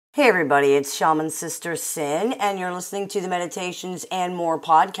Hey everybody, it's Shaman Sister Sin, and you're listening to the Meditations and More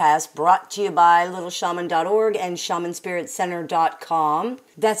podcast brought to you by littleshaman.org and shamanspiritcenter.com.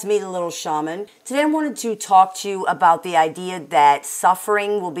 That's me, the Little Shaman. Today I wanted to talk to you about the idea that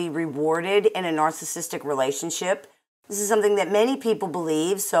suffering will be rewarded in a narcissistic relationship. This is something that many people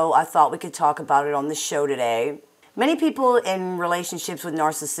believe, so I thought we could talk about it on the show today. Many people in relationships with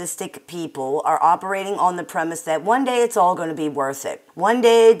narcissistic people are operating on the premise that one day it's all going to be worth it. One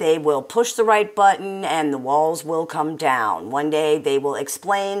day they will push the right button and the walls will come down. One day they will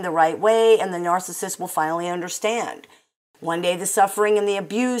explain the right way and the narcissist will finally understand. One day the suffering and the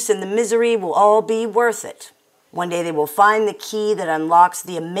abuse and the misery will all be worth it. One day they will find the key that unlocks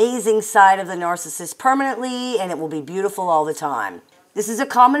the amazing side of the narcissist permanently, and it will be beautiful all the time. This is a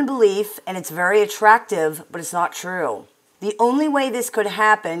common belief, and it's very attractive, but it's not true. The only way this could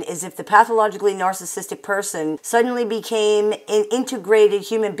happen is if the pathologically narcissistic person suddenly became an integrated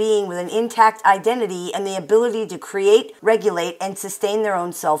human being with an intact identity and the ability to create, regulate, and sustain their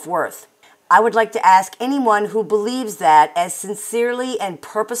own self-worth. I would like to ask anyone who believes that as sincerely and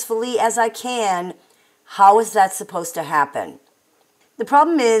purposefully as I can, how is that supposed to happen? The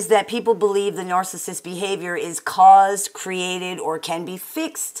problem is that people believe the narcissist's behavior is caused, created, or can be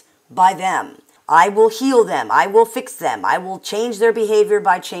fixed by them. I will heal them. I will fix them. I will change their behavior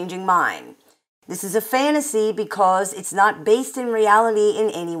by changing mine. This is a fantasy because it's not based in reality in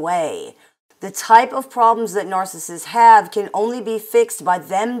any way. The type of problems that narcissists have can only be fixed by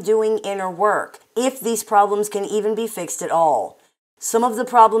them doing inner work, if these problems can even be fixed at all. Some of the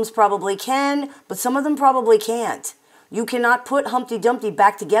problems probably can, but some of them probably can't. You cannot put Humpty Dumpty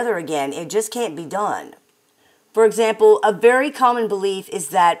back together again. It just can't be done. For example, a very common belief is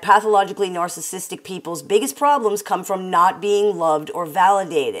that pathologically narcissistic people's biggest problems come from not being loved or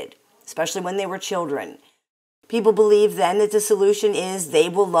validated, especially when they were children. People believe then that the solution is they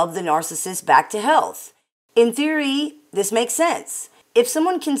will love the narcissist back to health. In theory, this makes sense. If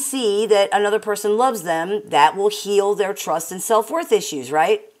someone can see that another person loves them, that will heal their trust and self-worth issues,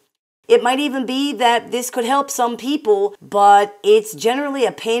 right? It might even be that this could help some people, but it's generally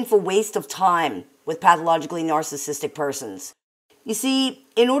a painful waste of time with pathologically narcissistic persons. You see,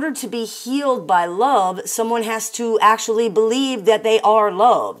 in order to be healed by love, someone has to actually believe that they are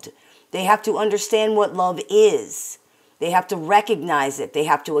loved. They have to understand what love is. They have to recognize it. They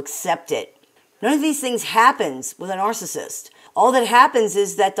have to accept it. None of these things happens with a narcissist. All that happens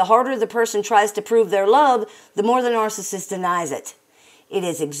is that the harder the person tries to prove their love, the more the narcissist denies it. It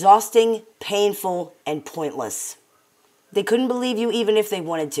is exhausting, painful, and pointless. They couldn't believe you even if they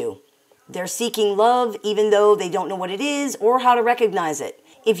wanted to. They're seeking love even though they don't know what it is or how to recognize it.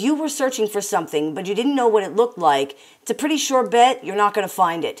 If you were searching for something but you didn't know what it looked like, it's a pretty sure bet you're not going to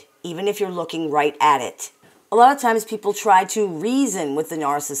find it, even if you're looking right at it. A lot of times people try to reason with the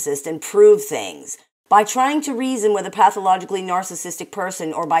narcissist and prove things. By trying to reason with a pathologically narcissistic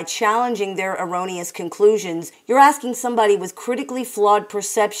person or by challenging their erroneous conclusions, you're asking somebody with critically flawed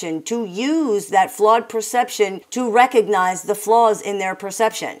perception to use that flawed perception to recognize the flaws in their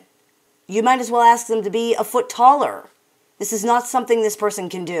perception. You might as well ask them to be a foot taller. This is not something this person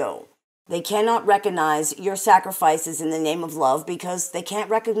can do. They cannot recognize your sacrifices in the name of love because they can't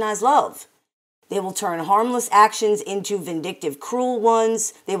recognize love. They will turn harmless actions into vindictive, cruel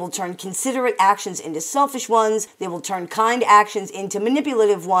ones. They will turn considerate actions into selfish ones. They will turn kind actions into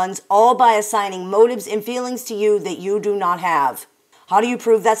manipulative ones, all by assigning motives and feelings to you that you do not have. How do you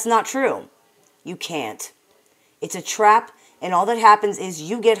prove that's not true? You can't. It's a trap, and all that happens is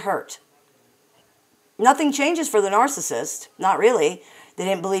you get hurt. Nothing changes for the narcissist. Not really. They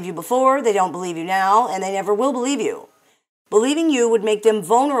didn't believe you before, they don't believe you now, and they never will believe you. Believing you would make them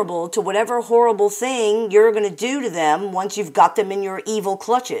vulnerable to whatever horrible thing you're going to do to them once you've got them in your evil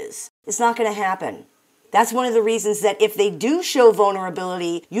clutches. It's not going to happen. That's one of the reasons that if they do show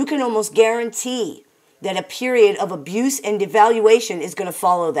vulnerability, you can almost guarantee that a period of abuse and devaluation is going to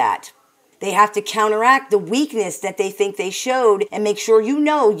follow that. They have to counteract the weakness that they think they showed and make sure you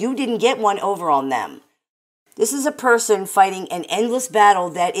know you didn't get one over on them. This is a person fighting an endless battle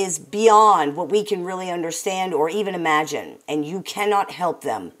that is beyond what we can really understand or even imagine, and you cannot help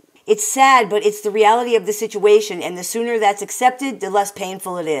them. It's sad, but it's the reality of the situation, and the sooner that's accepted, the less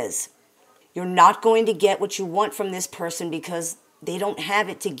painful it is. You're not going to get what you want from this person because they don't have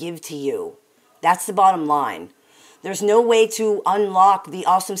it to give to you. That's the bottom line. There's no way to unlock the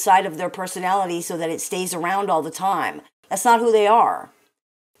awesome side of their personality so that it stays around all the time. That's not who they are.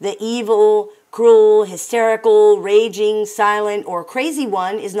 The evil, cruel, hysterical, raging, silent, or crazy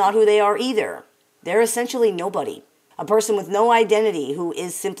one is not who they are either. They're essentially nobody. A person with no identity who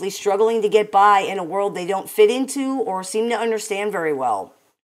is simply struggling to get by in a world they don't fit into or seem to understand very well.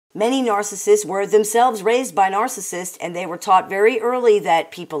 Many narcissists were themselves raised by narcissists, and they were taught very early that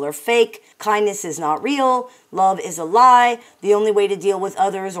people are fake, kindness is not real, love is a lie, the only way to deal with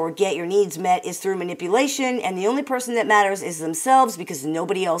others or get your needs met is through manipulation, and the only person that matters is themselves because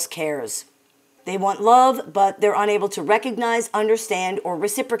nobody else cares. They want love, but they're unable to recognize, understand, or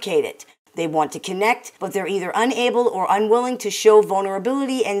reciprocate it. They want to connect, but they're either unable or unwilling to show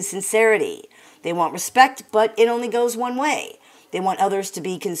vulnerability and sincerity. They want respect, but it only goes one way. They want others to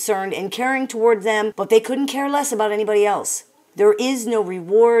be concerned and caring toward them, but they couldn't care less about anybody else. There is no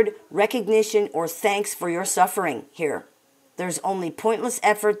reward, recognition, or thanks for your suffering here. There's only pointless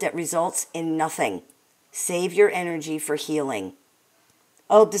effort that results in nothing. Save your energy for healing.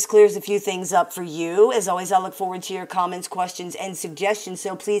 I hope this clears a few things up for you. As always, I look forward to your comments, questions, and suggestions,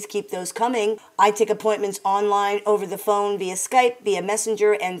 so please keep those coming. I take appointments online, over the phone, via Skype, via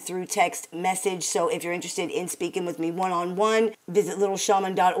Messenger, and through text message. So if you're interested in speaking with me one-on-one, visit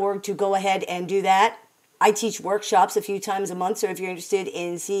littleshaman.org to go ahead and do that. I teach workshops a few times a month, so if you're interested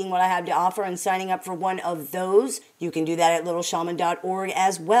in seeing what I have to offer and signing up for one of those, you can do that at littleshaman.org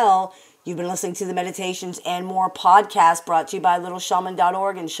as well. You've been listening to the Meditations and More podcast brought to you by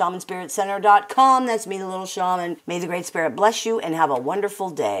littleshaman.org and shamanspiritcenter.com. That's me, the Little Shaman. May the Great Spirit bless you and have a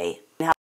wonderful day.